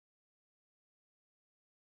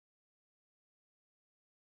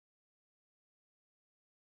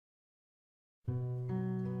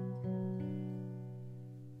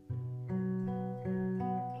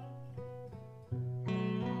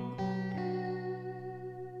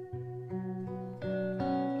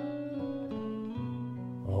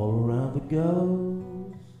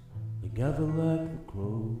gallows, they gather like the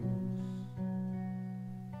crows,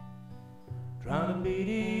 trying to beat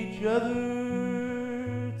each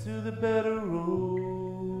other to the better rows.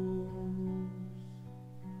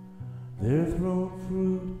 They're throwing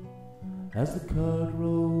fruit as the cart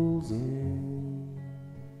rolls in.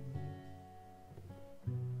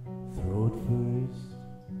 Throw it first,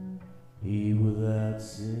 he without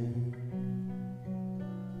sin.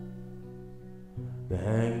 The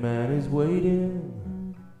hangman is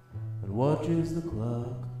waiting and watches the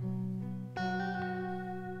clock,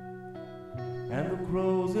 and the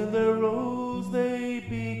crows in their rows, they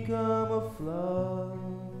become a flock.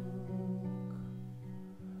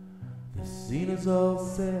 The scene is all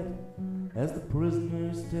set as the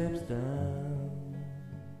prisoner steps down.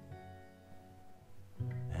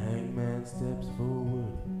 The hangman steps forward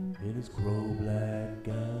in his crow-black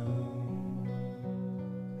gown.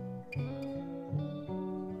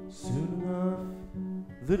 Soon enough,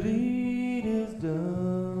 the deed is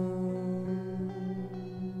done.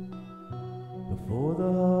 Before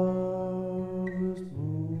the harvest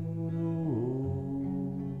moon arose,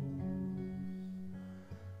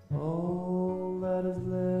 all that is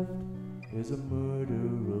left is a murder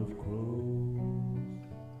of crows.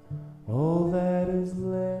 All that is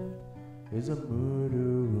left is a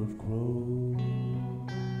murder of crows.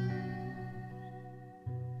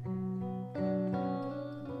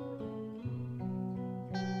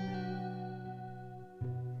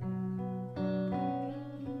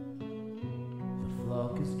 The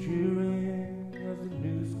flock is cheering as the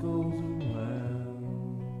news goes around.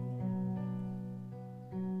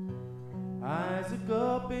 Eyes are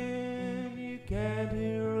gulping, you can't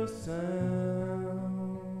hear a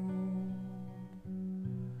sound.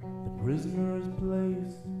 The prisoner is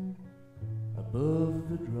placed above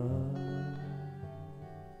the drop,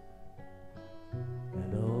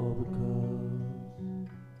 and all because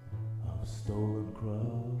of stolen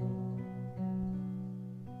crop.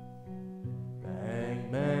 The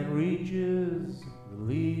hangman reaches, the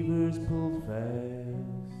levers pull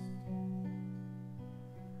fast,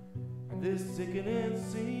 and this sickening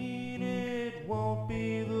scene, it won't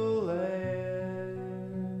be the last.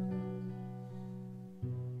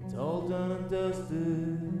 It's all done and dusted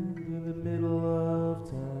in the middle of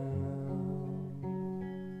town.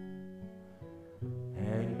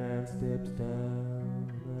 Hangman steps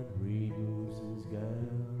down and removes his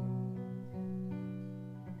gown.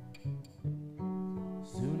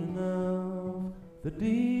 Soon enough, the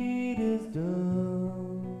deed is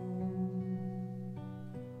done.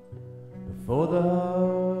 Before the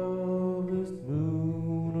harvest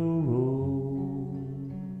moon arose,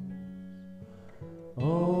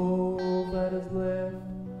 all that is left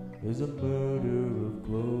is a murder of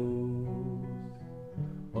crows.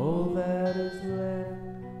 All that is left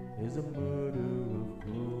is a murder of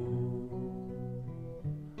crows.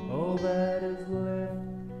 All that is left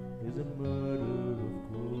is a murder of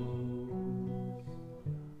crows.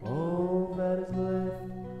 All that is left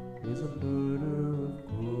is a murder